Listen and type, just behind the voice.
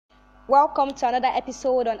Welcome to another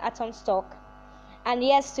episode on Atom's Talk. And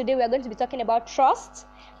yes, today we are going to be talking about trust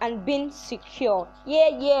and being secure.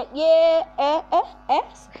 Yes,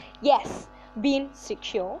 being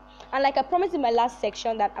secure. And like I promised in my last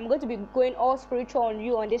section that I'm going to be going all spiritual on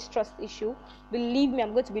you on this trust issue. Believe me,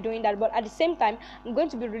 I'm going to be doing that. But at the same time, I'm going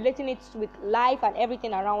to be relating it with life and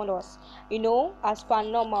everything around us. As per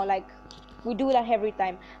normal, like we do that every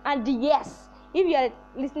time. And yes, if you are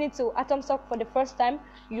listening to Atom's Talk for the first time,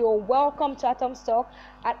 you're welcome to Atom's Talk.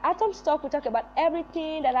 At Atom's Talk, we talk about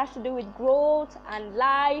everything that has to do with growth and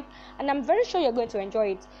life, and I'm very sure you're going to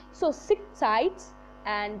enjoy it. So sit tight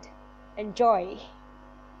and enjoy.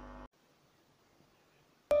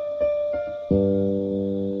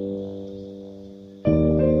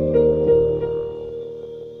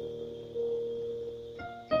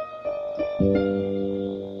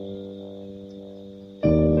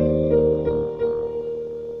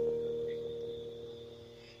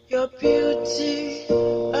 Your beauty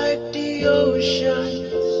like the ocean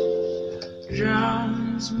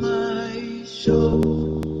drowns my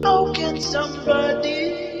soul. How can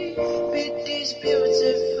somebody be this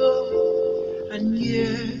beautiful and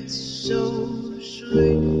yet so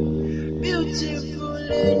sweet?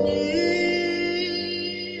 Beautiful in you,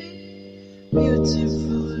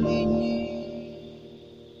 beautiful in you,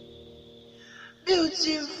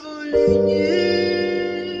 beautiful in you.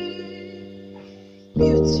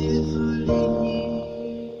 Beautiful in you.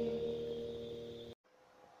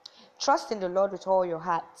 Trust in the Lord with all your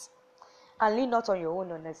heart and lean not on your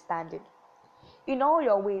own understanding. In all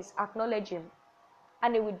your ways, acknowledge Him,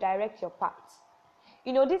 and He will direct your paths.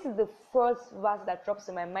 This is the first verse that drops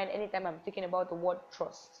in my mind anytime I'm thinking about the word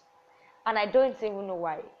trust. And I don't even know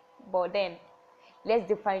why. But then, let's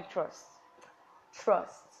define trust.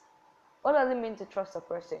 Trust. What does it mean to trust a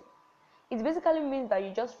person? It basically means that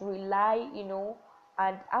you just rely,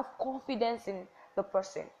 and have confidence in the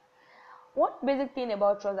person. One basic thing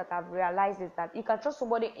about trust that I've realized is that you can trust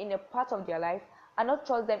somebody in a part of their life and not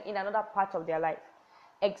trust them in another part of their life.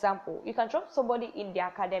 Example, you can trust somebody in their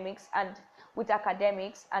academics and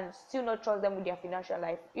still not trust them with their financial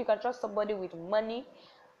life. You can trust somebody with money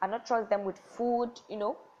and not trust them with food.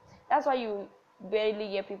 That's why you barely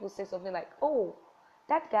hear people say something like, "Oh,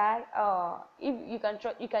 that guy, if you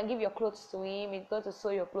can give your clothes to him, he's going to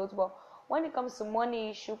sew your clothes, but when it comes to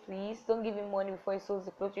money issue, please don't give him money before he sews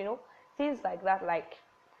the clothes." Things like that, like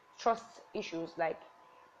trust issues, like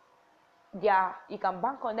you can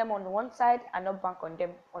bank on them on one side and not bank on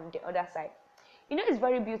them on the other side. It's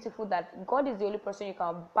very beautiful that God is the only person you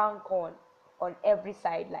can bank on every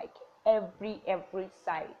side, like every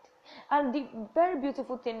side. And the very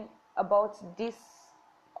beautiful thing about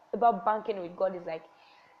banking with God is like,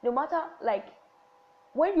 no matter, like,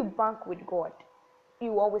 when you bank with God,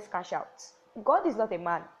 you always cash out. God is not a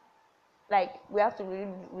man. Like, we have to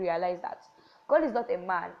really realize that God is not a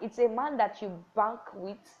man. It's a man that you bank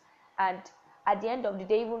with, and at the end of the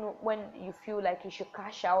day, even when you feel like you should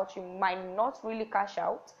cash out, you might not really cash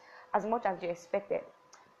out as much as you expected.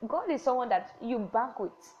 God is someone that you bank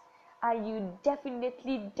with, and you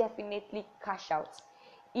definitely cash out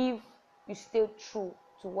if you stay true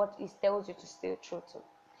to what He tells you to stay true to.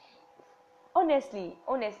 Honestly,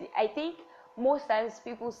 I think most times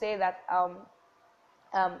people say that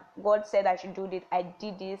God said I should do this, I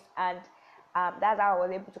did this, and that's how I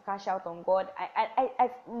was able to cash out on God.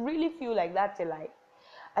 I really feel like that's a lie.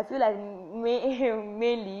 I feel like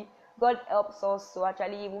mainly God helps us to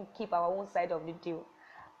actually even keep our own side of the deal.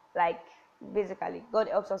 Like, basically, God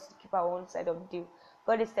helps us to keep our own side of the deal.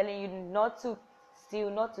 God is telling you not to steal,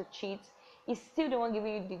 not to cheat. He's still the one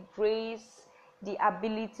giving you the grace, the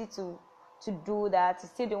ability to do that.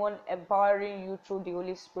 He's still the one empowering you through the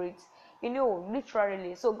Holy Spirit.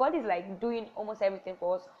 Literally. So God is like doing almost everything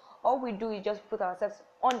for us. All we do is just put ourselves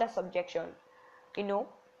under subjection.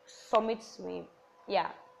 Submit to Him.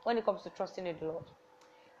 Yeah. When it comes to trusting in the Lord,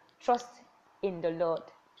 trust in the Lord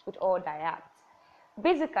with all thy heart.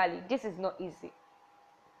 Basically, this is not easy.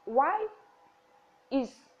 Why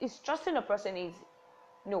is trusting a person easy?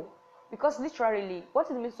 No, because literally,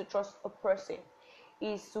 what it means to trust a person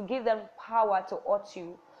is to give them power to hurt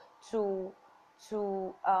you, to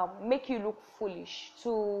make you look foolish,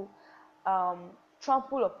 to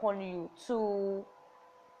trample upon you, to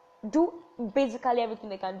do basically everything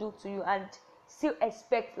they can do to you, and still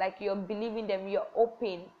expect, like, you're believing them, you're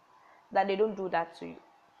hoping that they don't do that to you.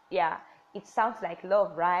 Yeah, it sounds like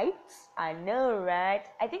love, right? I know, right?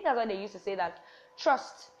 I think that's why they used to say that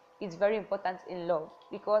trust is very important in love,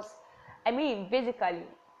 because basically,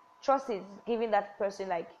 trust is giving that person,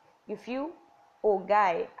 like, you feel, oh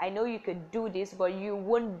guy, I know you could do this, but you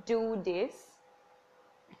won't do this.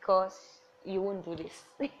 because you won't do this.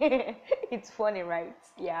 It's funny, right?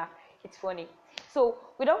 Yeah, it's funny. So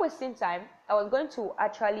without wasting time, I was going to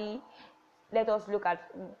actually let us look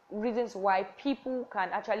at reasons why people can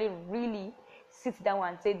actually really sit down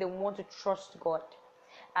and say they want to trust God.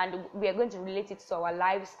 And we are going to relate it to our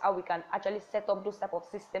lives, how we can actually set up those type of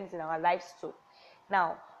systems in our lives too.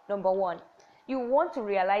 Now, number one, you want to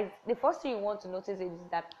realize, the first thing you want to notice is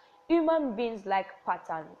that human beings like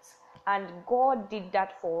patterns, and God did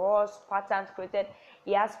that for us. Patterns created,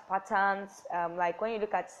 He has patterns. Like when you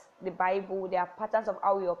look at the Bible, there are patterns of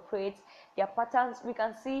how we operate. There are patterns, we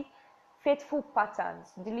can see faithful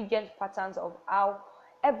patterns, diligent patterns of how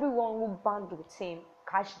everyone who band with Him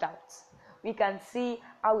cashed out. We can see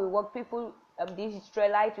how we work people, the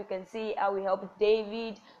Israelites. We can see how we help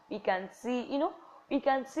David. We can see, we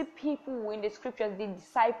can see people in the scriptures, the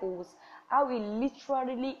disciples, how we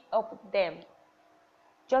literally help them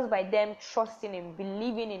just by them trusting Him,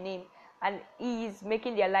 believing in Him, and He is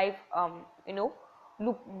making their life,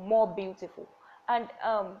 look more beautiful. And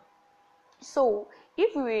so,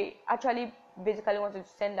 if we actually basically want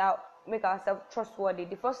to make ourselves trustworthy,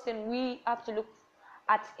 the first thing we have to look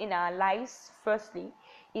at in our lives, firstly,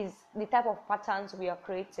 is the type of patterns we are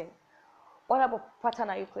creating. What type of pattern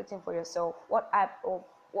are you creating for yourself? What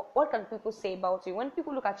can people say about you? When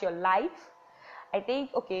people look at your life, I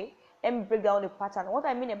think, okay, let me break down the pattern. What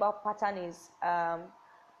I mean about pattern is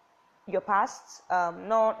your past,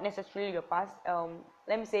 not necessarily your past.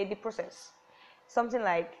 Let me say the process. Something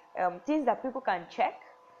like things that people can check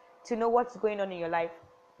to know what's going on in your life.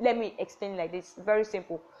 Let me explain like this. Very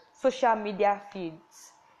simple. Social media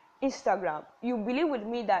feeds, Instagram. You believe with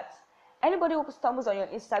me that anybody who stumbles on your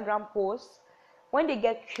Instagram post, when they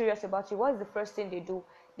get curious about you, what is the first thing they do?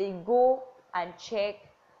 They go and check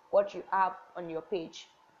what you have on your page.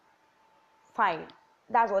 Fine,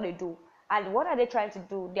 that's what they do. And what are they trying to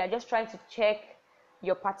do? They are just trying to check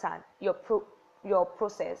your pattern, your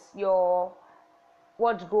process, your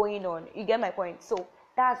what's going on. You get my point? So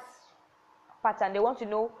that's pattern. They want to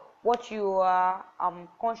know what you are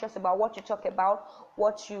conscious about, what you talk about,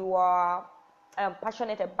 what you are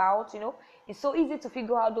passionate about. It's so easy to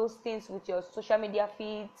figure out those things with your social media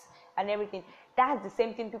feeds and everything. That's the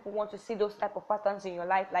same thing. People want to see those type of patterns in your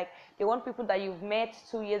life. Like they want people that you've met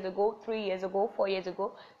 2 years ago, 3 years ago, 4 years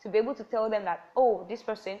ago, to be able to tell them that, oh, this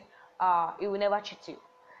person, he will never cheat you.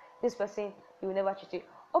 This person, he will never cheat you.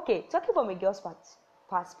 Okay, talking from a girl's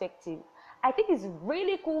perspective, I think it's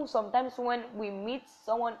really cool sometimes when we meet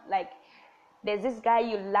someone, like there's this guy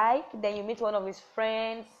you like, then you meet one of his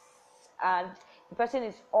friends, and the person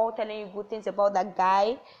is all telling you good things about that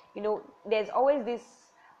guy. There's always this,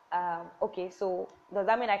 okay, so does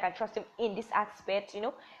that mean I can trust him in this aspect?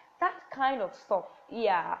 That kind of stuff.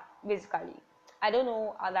 Yeah, basically. I don't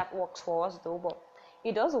know how that works for us though, but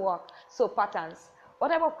it does work. So patterns. What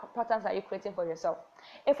type of patterns are you creating for yourself?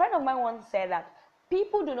 A friend of mine once said that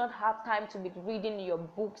people do not have time to be reading your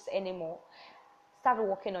books anymore. Start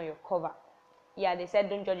working on your cover. Yeah, they said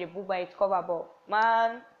don't judge a book by its cover, but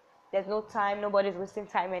man, there's no time. Nobody's wasting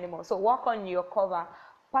time anymore. So work on your cover.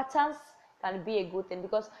 Patterns can be a good thing,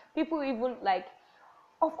 because people even like,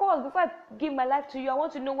 of course, before I give my life to you, I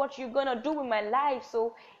want to know what you're gonna do with my life.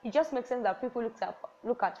 So it just makes sense that people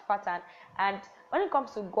look at pattern. And when it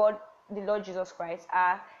comes to God, the Lord Jesus Christ,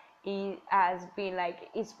 He has been like,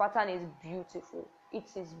 His pattern is beautiful. It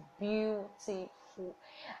is beautiful.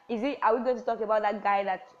 Are we going to talk about that guy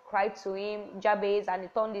that cried to Him, Jabez, and he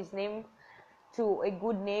turned his name to a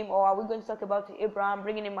good name? Or are we going to talk about Abraham,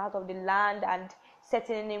 bringing him out of the land and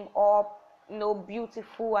setting him up,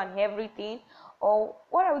 beautiful and everything? Or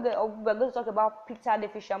what are we going? We're going to talk about Peter the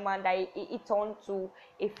fisherman, that he turned to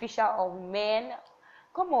a fisher of men.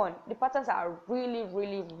 Come on, the patterns are really,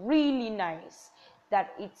 really, really nice.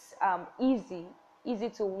 That it's easy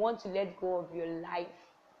to want to let go of your life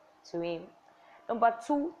to Him. Number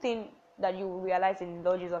two thing that you realize in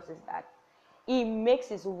Lord Jesus is that He makes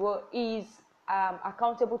His word, He's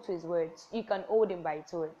accountable to His words. You can hold Him by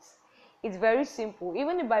His words. It's very simple.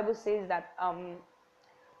 Even the Bible says that.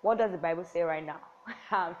 What does the Bible say right now?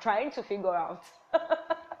 I'm trying to figure out.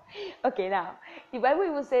 Okay, now the Bible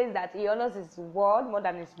even says that He honors His word more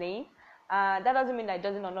than His name. That doesn't mean that He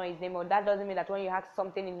doesn't honor His name, or that doesn't mean that when you ask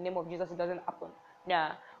something in the name of Jesus, it doesn't happen.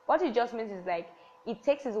 Nah. What it just means is like He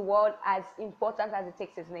takes His word as important as He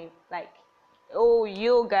takes His name. Like, oh,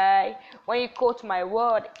 you guy, when you quote my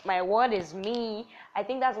word is me. I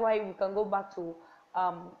think that's why you can go back to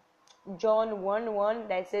John 1:1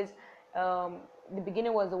 that says, the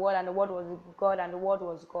beginning was the Word, and the Word was God, and the Word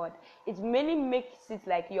was God. It mainly makes it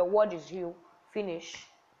like your word is you. Finish.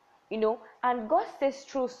 And God stays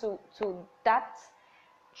true to that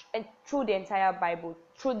and through the entire Bible,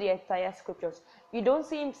 through the entire scriptures. You don't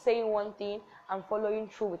see him saying one thing and following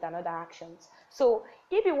through with another actions. So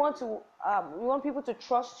if you want to, you want people to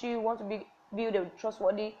trust you, want to build a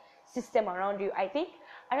trustworthy system around you, I think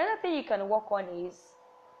another thing you can work on is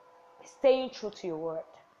staying true to your word.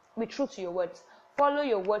 Be true to your words. Follow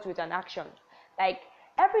your words with an action. Like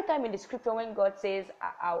every time in the scripture when God says,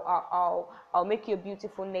 I'll make you a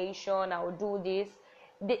beautiful nation, I'll do this,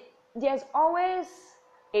 there's always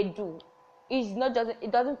a do.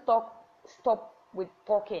 It doesn't stop with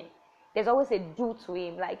talking. There's always a do to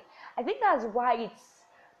him. Like I think that's why it's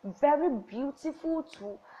very beautiful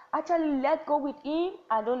to actually let go with him.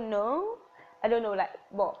 I don't know, like,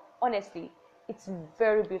 but honestly, it's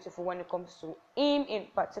very beautiful when it comes to him in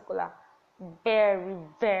particular. Very,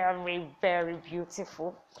 very, very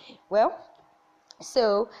beautiful. Well,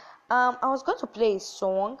 so I was going to play a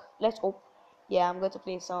song. Let's hope. Yeah, I'm going to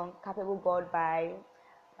play a song, Capable God by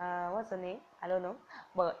what's the name? I don't know.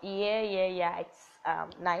 But yeah, it's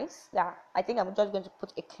nice. Yeah, I think I'm just going to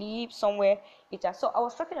put a clip somewhere. So I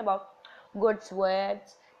was talking about God's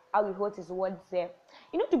words, how he holds his words there.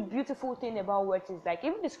 You know, the beautiful thing about words is like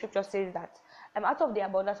even the scripture says that out of the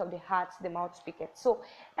abundance of the heart the mouth speaketh. So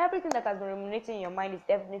everything that has been ruminating in your mind is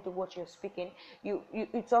definitely what you're speaking. You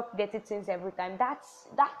talk dirty things every time.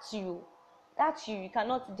 That's you. That's you. You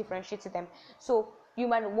cannot differentiate them. So you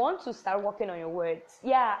might want to start working on your words.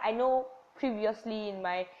 Yeah, I know previously in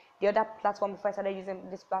the other platform, before I started using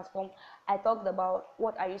this platform, I talked about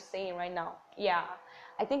what are you saying right now. Yeah,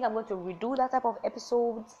 I think I'm going to redo that type of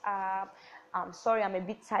episodes. I'm sorry, I'm a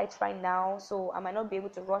bit tight right now, so I might not be able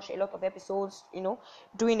to rush a lot of episodes,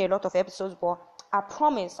 doing a lot of episodes, but I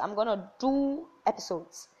promise I'm gonna do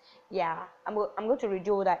episodes. Yeah, I'm going to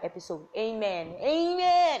redo that episode.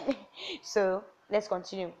 Amen. So let's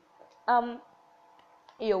continue.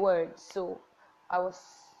 Your words. So I was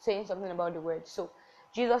saying something about the words. So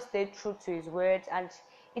Jesus stayed true to his words, and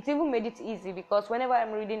it even made it easy because whenever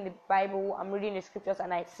I'm reading the Bible, I'm reading the scriptures,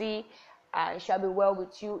 and I see it shall be well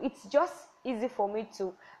with you, it's just easy for me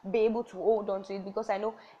to be able to hold on to it because I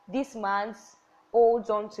know this man's holds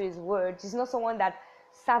on to his words. He's not someone that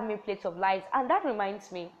serve me plates of lies. And that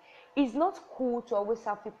reminds me, it's not cool to always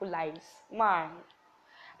serve people lies, man.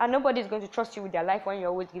 And nobody's going to trust you with their life when you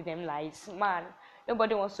always give them lies, man.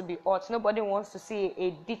 Nobody wants to be hurt. Nobody wants to see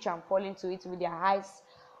a ditch and fall into it with their eyes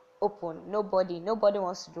open. Nobody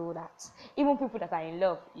wants to do that. Even people that are in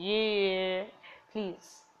love, yeah,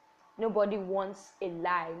 please. Nobody wants a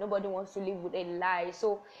lie. Nobody wants to live with a lie.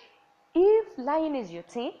 So if lying is your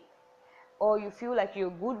thing, or you feel like you're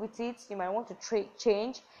good with it, you might want to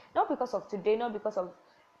change. Not because of today, not because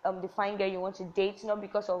of the fine girl you want to date, not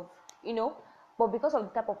because of but because of the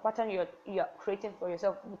type of pattern you're creating for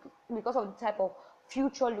yourself, because of the type of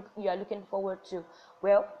future you are looking forward to.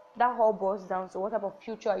 Well, that all boils down to what type of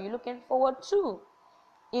future are you looking forward to?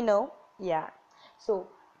 Yeah. So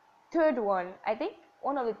third one, I think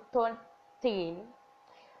one of the third thing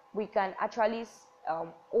we can actually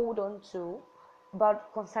hold on to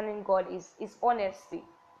about concerning God is honesty.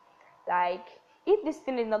 Like, if this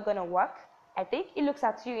thing is not gonna work, I think he looks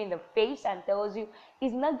at you in the face and tells you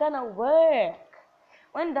it's not gonna work.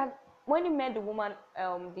 When he met the woman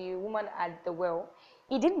at the well,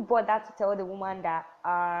 he didn't bother to tell the woman that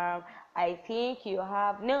I think you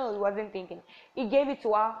have. No, he wasn't thinking. He gave it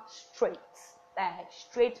to her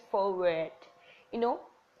straightforward.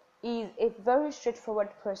 He's a very straightforward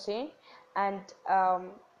person, and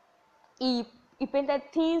he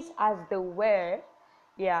painted things as they were.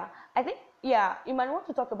 Yeah, I think, yeah, you might want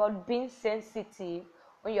to talk about being sensitive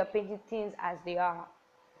when you're painting things as they are.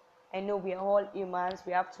 I know we are all humans,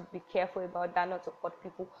 we have to be careful about that, not to hurt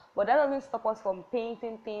people, but that doesn't stop us from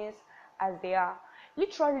painting things as they are.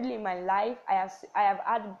 Literally in my life, I have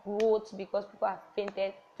had growth because people have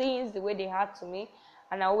painted things the way they had to me,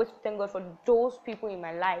 and I always thank God for those people in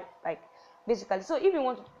my life, like, basically. So if you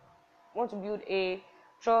want to build a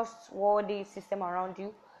trustworthy system around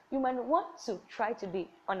you, you might want to try to be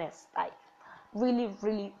honest, like really,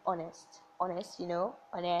 really honest, honest. Yeah,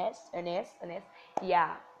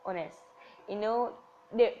 honest.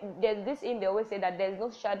 There's this in they always say that there's no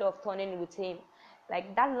shadow of turning with him.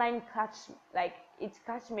 Like that line it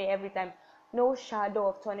catch me every time. No shadow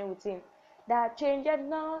of turning with him. That changeth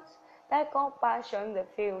not, that compassion they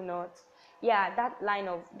fail not. Yeah, that line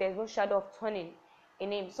of there's no shadow of turning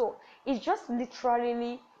in him. So it's just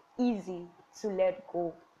literally easy to let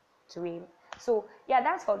go to him. So yeah,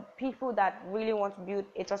 that's for people that really want to build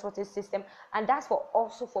a trustworthy system, and that's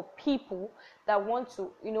also for people that want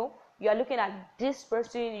to, you are looking at this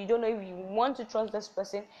person, you don't know if you want to trust this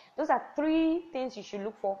person. Those are three things you should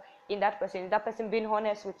look for in that person? Is that person being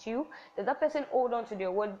honest with you? Does that person hold on to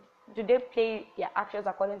their word? Do they play their actions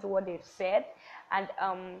according to what they've said? And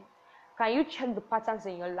can you check the patterns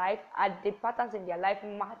in your life? Are the patterns in their life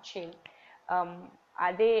matching?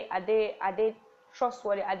 Are they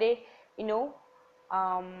trustworthy? Are they,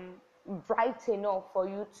 bright enough for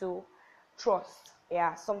you to trust?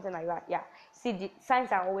 Yeah, something like that. Yeah. See, the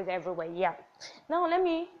signs are always everywhere. Yeah. Now let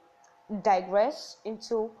me digress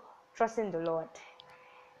into trusting the Lord.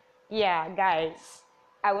 Yeah, guys,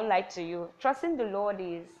 I won't lie to you. Trusting the Lord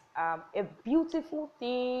is a beautiful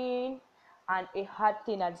thing and a hard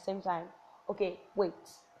thing at the same time. Okay, wait.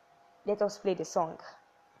 Let us play the song.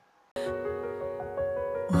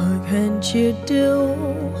 What can't you do?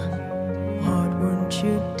 What won't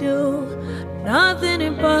you do? Nothing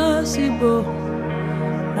impossible.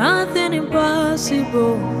 Nothing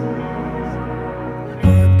impossible.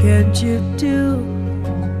 What can't you do?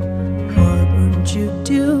 What won't you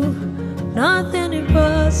do? Nothing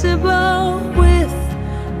impossible with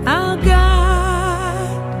our God.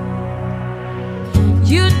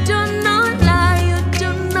 You do not lie, you do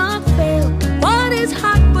not fail. What is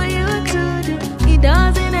hard for you to do? It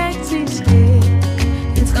doesn't exist.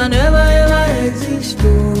 It can never ever exist.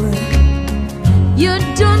 You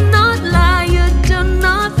do not lie, you do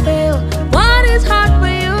not fail. What is hard for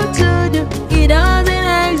you to do? It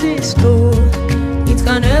doesn't exist. It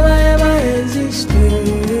can never ever exist.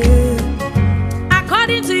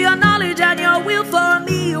 According to your knowledge and your will for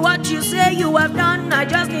me, what you say you have done, I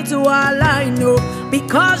just need to align,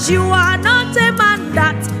 because you are not a man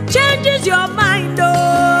that changes your mind,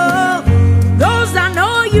 Those that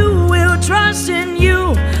know you will trust in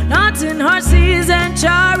you, not in horses and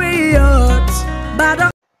chariots,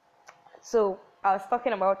 but So I was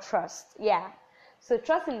talking about trust. Yeah. So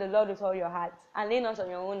trust in the Lord with all your heart and lean not on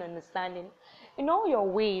your own understanding. In all your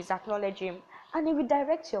ways, acknowledge Him, and He will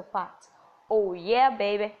direct your path. Oh yeah,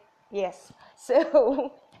 baby. Yes.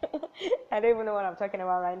 So I don't even know what I'm talking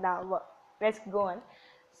about right now, but let's go on.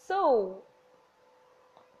 So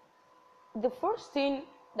the first thing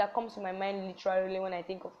that comes to my mind literally when I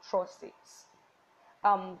think of trust is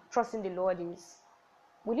trusting the Lord is,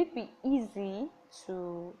 will it be easy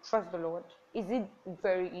to trust the Lord? Is it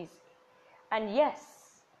very easy? And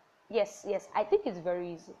yes, I think it's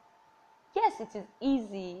very easy. Yes, it is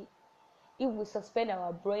easy if we suspend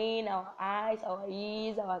our brain, our eyes, our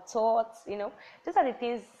ears, our thoughts. Those are the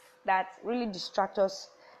things that really distract us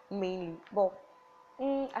mainly. But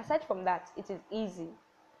aside from that, it is easy.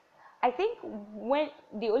 I think when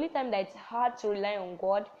the only time that it's hard to rely on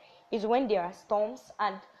God is when there are storms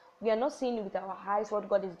and we are not seeing with our eyes what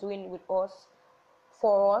God is doing with us,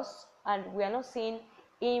 for us, and we are not seeing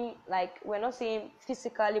Him, like we're not seeing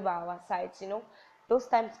physically by our sides. Those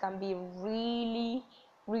times can be really,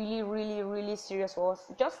 really, really, really serious for us.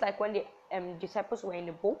 Just like when the disciples were in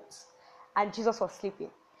the boat and Jesus was sleeping,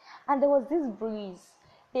 and there was this breeze.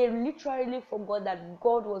 They literally forgot that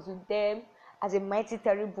God was with them as a mighty,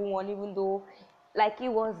 terrible one, even though, like, He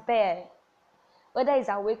was there, whether He's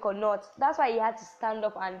awake or not. That's why He had to stand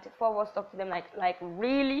up and 4 of us talk to them, like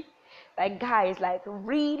really, like, guys, like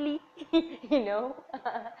really,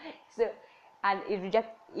 So, and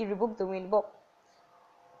He rebuked the wind. But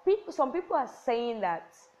some people are saying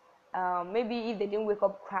that maybe if they didn't wake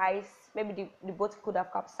up Christ, maybe the boat could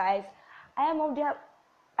have capsized. I am of the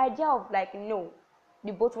idea of, like, no,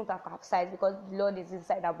 the boat won't have capsized because the Lord is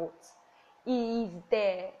inside the boat. He is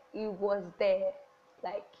there. He was there.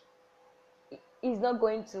 Like, it wasn't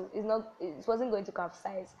going to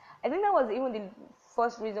capsize. I think that was even the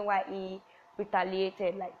first reason why He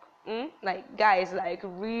retaliated. Like, guys, like,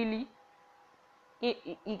 really,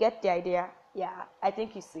 you get the idea? Yeah, I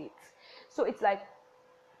think you see it. So it's like,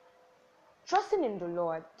 trusting in the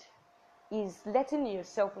Lord is letting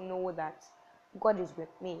yourself know that God is with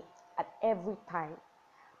me at every time,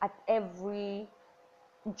 at every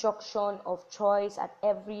junction of choice, at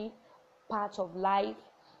every part of life,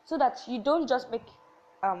 so that you don't just make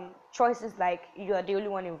choices like you are the only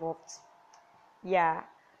one involved. Yeah,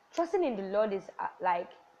 trusting in the Lord is like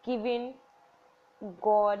giving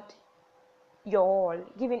God your all,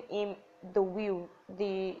 giving Him the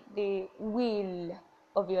will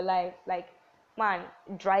of your life. Like, man,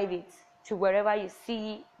 drive it to wherever you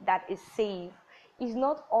see that is safe. It's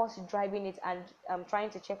not us driving it and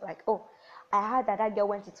trying to check, like, oh, I heard that girl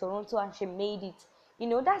went to Toronto and she made it.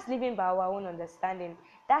 That's living by our own understanding.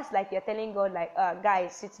 That's like you're telling God, like,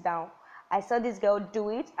 guys, sit down. I saw this girl do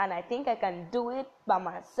it and I think I can do it by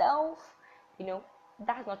myself.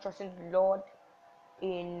 That's not trusting the Lord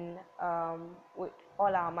in with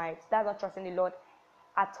all our might. That's not trusting the Lord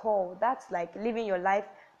at all. That's like living your life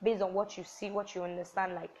based on what you see, what you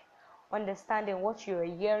understand, like understanding what you're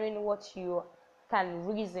hearing, what you can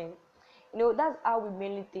reason. That's how we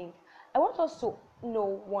mainly think. I want us to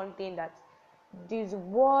know one thing, that this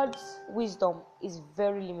world's wisdom is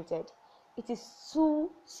very limited. It is too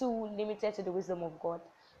limited to the wisdom of God.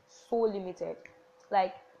 So limited.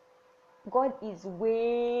 Like, God is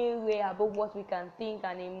way above what we can think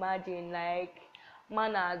and imagine. Like,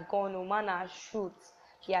 man has gone, or man has shoot.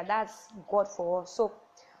 Yeah, that's God for us. So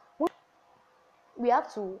we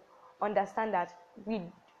have to understand that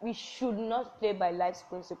we should not play by life's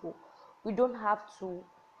principle. We don't have to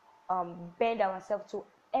bend ourselves to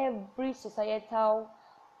every societal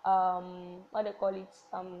what they call it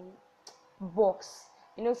box.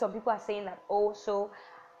 Some people are saying that, oh, so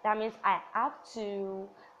that means I have to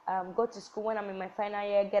go to school when I'm in my final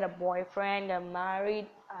year, get a boyfriend, get married,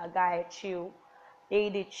 a guy, chill,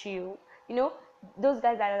 lady, chill. Those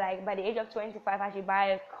guys that are like, by the age of 25 I should buy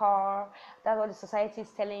a car. That's what the society is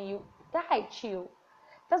telling you. Guy, chill.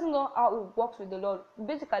 That's not how it works with the Lord.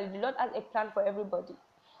 Basically, the Lord has a plan for everybody.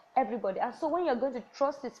 And so when you're going to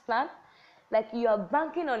trust his plan, like you are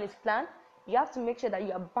banking on his plan, you have to make sure that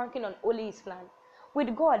you are banking on only his plan.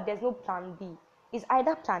 With God, there's no plan B. It's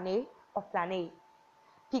either plan A or plan A.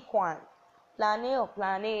 Pick one. Plan A or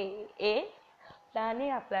plan A. Plan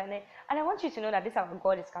A or plan A. And I want you to know that this our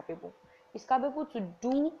God is capable. He's capable to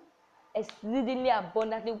do exceedingly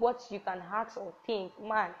abundantly what you can ask or think.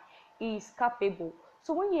 Man, he is capable.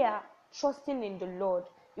 So when you are trusting in the Lord,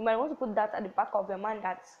 you might want to put that at the back of your mind,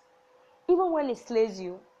 that even when he slays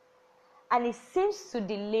you and it seems to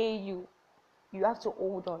delay you, you have to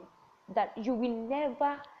hold on, that you will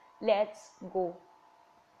never let go.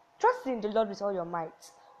 Trust in the Lord with all your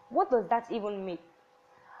might. What does that even mean?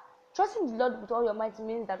 Trusting the Lord with all your might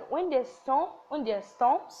means that when there's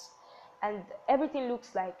storms and everything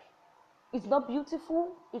looks like it's not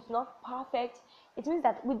beautiful, it's not perfect, it means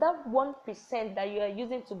that with that 1% that you are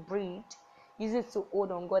using to breathe, use it to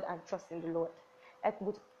hold on God and trust in the Lord. Like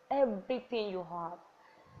with everything you have,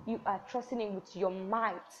 you are trusting him with your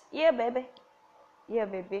might. Yeah, baby.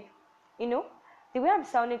 The way I'm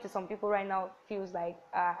sounding to some people right now feels like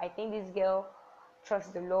I think this girl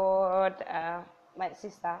trusts the Lord. My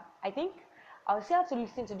sister, I think I'll still have to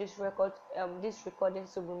listen to this recording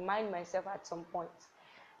to remind myself at some point.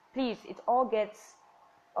 Please, it all gets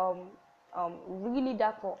really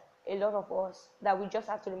dark for a lot of us, that we just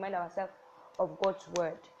have to remind ourselves of God's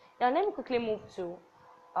word. Now let me quickly move to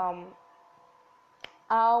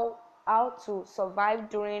how to survive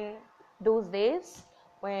during those days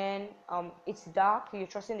when it's dark, you're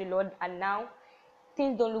trusting the Lord, and now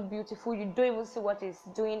things don't look beautiful. You don't even see what it's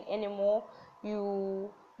doing anymore.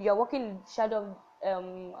 You're walking in the shadow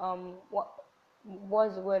of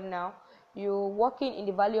what's the word now? You're walking in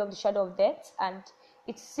the valley of the shadow of death, and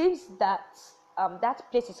it seems that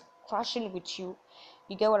that place is crashing with you.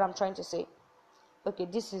 You get what I'm trying to say? Okay,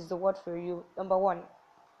 this is the word for you. Number one,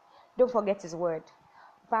 don't forget his word.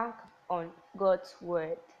 Bank on God's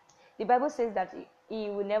word. The Bible says that he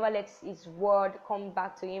will never let his word come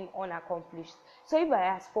back to him unaccomplished. So if he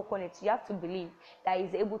has spoken it, you have to believe that he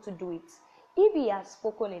is able to do it. If he has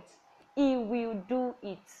spoken it, he will do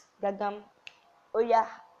it. Gagam. Oh yeah.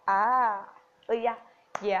 Oh yeah.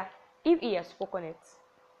 Yeah. If he has spoken it,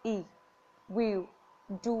 he will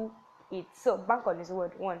do it. So bank on his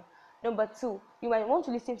word. One. Number two, you might want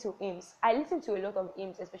to listen to hymns. I listen to a lot of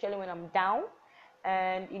hymns, especially when I'm down.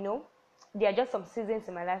 And there are just some seasons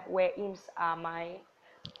in my life where hymns are my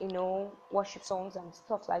worship songs and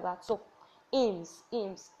stuff like that. So hymns,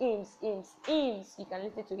 you can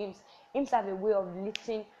listen to hymns. Hymns have a way of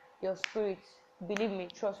lifting your spirit. Believe me,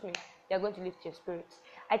 trust me, they're going to lift your spirits.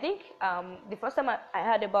 I think the first time I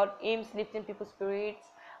heard about hymns lifting people's spirits,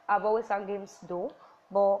 I've always sang hymns though,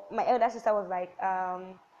 but my elder sister was like,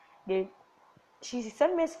 she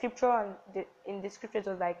sent me a scripture, and in the scriptures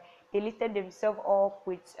was like they lifted themselves up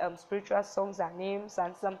with spiritual songs and hymns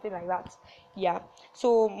and something like that. Yeah.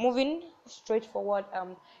 So moving straight forward,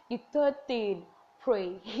 the third thing,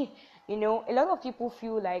 pray. A lot of people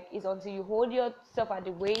feel like it's until you hold yourself at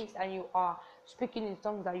the waist and you are speaking in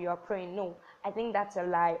tongues that you are praying. No, I think that's a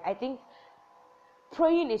lie. I think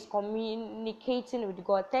praying is communicating with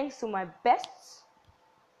God. Thanks to my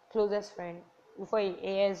closest friend, before he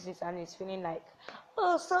hears this and he's feeling like,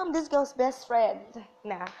 oh, so I'm this girl's best friend.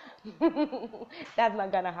 Nah, that's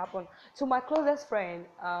not gonna happen. So my closest friend,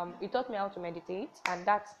 he taught me how to meditate, and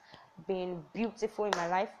that's been beautiful in my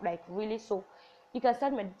life, like really. So you can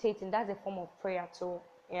start meditating. That's a form of prayer too.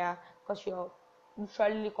 Yeah, because you're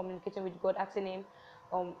literally communicating with God, asking him,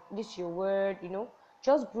 this is your word,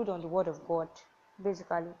 just brood on the word of God,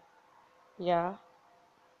 basically. Yeah.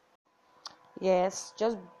 Yes,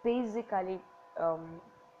 just basically um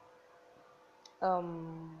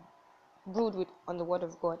brood with on the word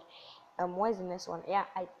of God. What is the next one? Yeah,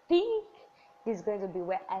 I think this is going to be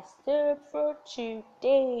where I stay for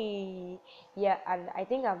today. Yeah, and I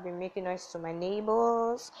think I've been making noise to my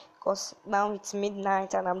neighbors because now it's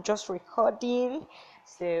midnight and I'm just recording.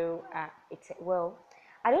 So it's well,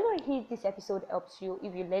 I don't know if this episode helps you,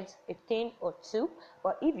 if you learned a thing or two,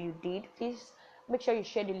 but if you did, please make sure you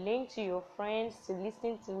share the link to your friends to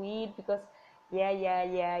listen to it, because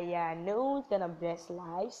I know it's gonna bless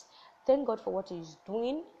lives. Thank God for what He's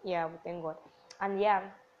doing. Yeah, we thank God. And yeah,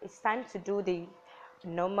 it's time to do the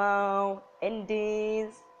normal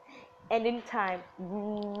ending time.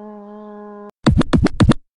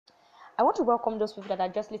 I want to welcome those people that are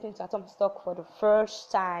just listening to Atom Stock for the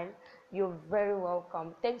first time. You're very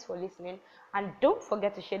welcome. Thanks for listening. And don't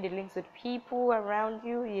forget to share the links with people around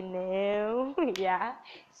you, yeah.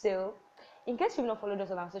 So, in case you've not followed us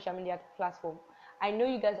on our social media platform, I know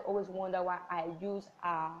you guys always wonder why I use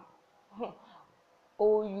OUR.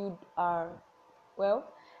 Well,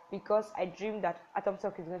 because I dream that Atom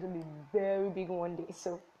Talk is going to be very big one day.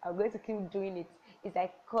 So, I'm going to keep doing it. It's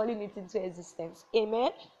like calling it into existence.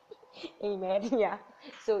 Amen. Amen. Yeah.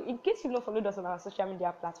 So, in case you've not followed us on our social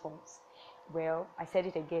media platforms, well, I said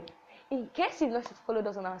it again. In case you've not followed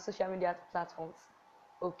us on our social media platforms,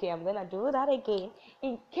 okay, I'm gonna do that again.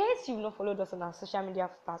 In case you've not followed us on our social media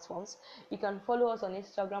platforms, you can follow us on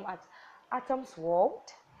Instagram at Atoms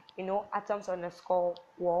World. Atoms_world.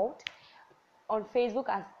 On Facebook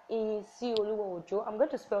as Isioluwaojo. I'm going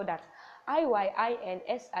to spell that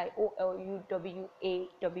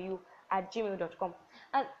IYINSIOLUWAW at gmail.com.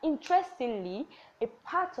 And interestingly, a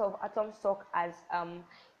part of Atom Talk as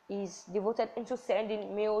is devoted into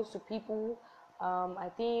sending mails to people. I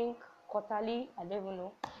think quarterly. I don't even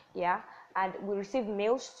know. Yeah, and we receive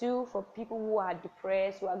mails too for people who are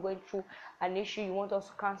depressed, who are going through an issue. You want us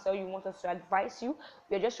to counsel, you want us to advise you.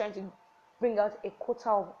 We are just trying to bring out a quota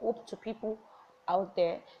of hope to people out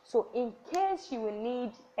there. So in case you will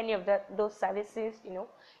need any of those services, you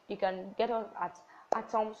can get us at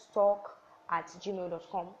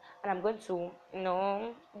atomstock@gmail.com, and I'm going to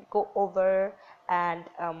go over and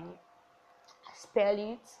spell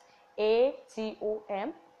it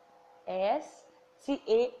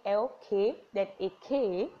ATOMSTALK, then a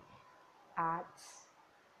K at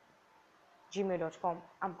gmail.com.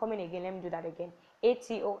 I'm coming again. Let me do that again.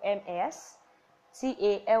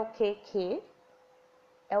 ATOMSTALKK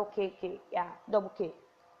LKK, double K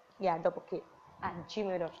at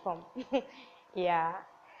gmail.com. Yeah.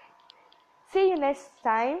 See you next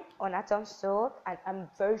time on Atom Talk, and I'm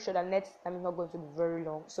very sure that next time is not going to be very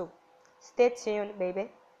long. So stay tuned, baby.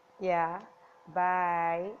 Yeah.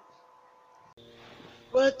 Bye.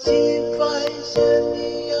 What if I say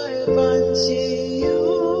me I fancy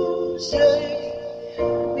you? Say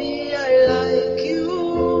me I like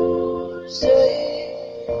you. Say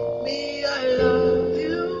me I love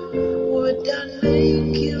you. Would that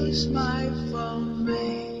make you smile for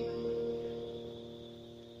me?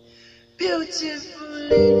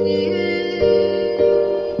 Beautiful in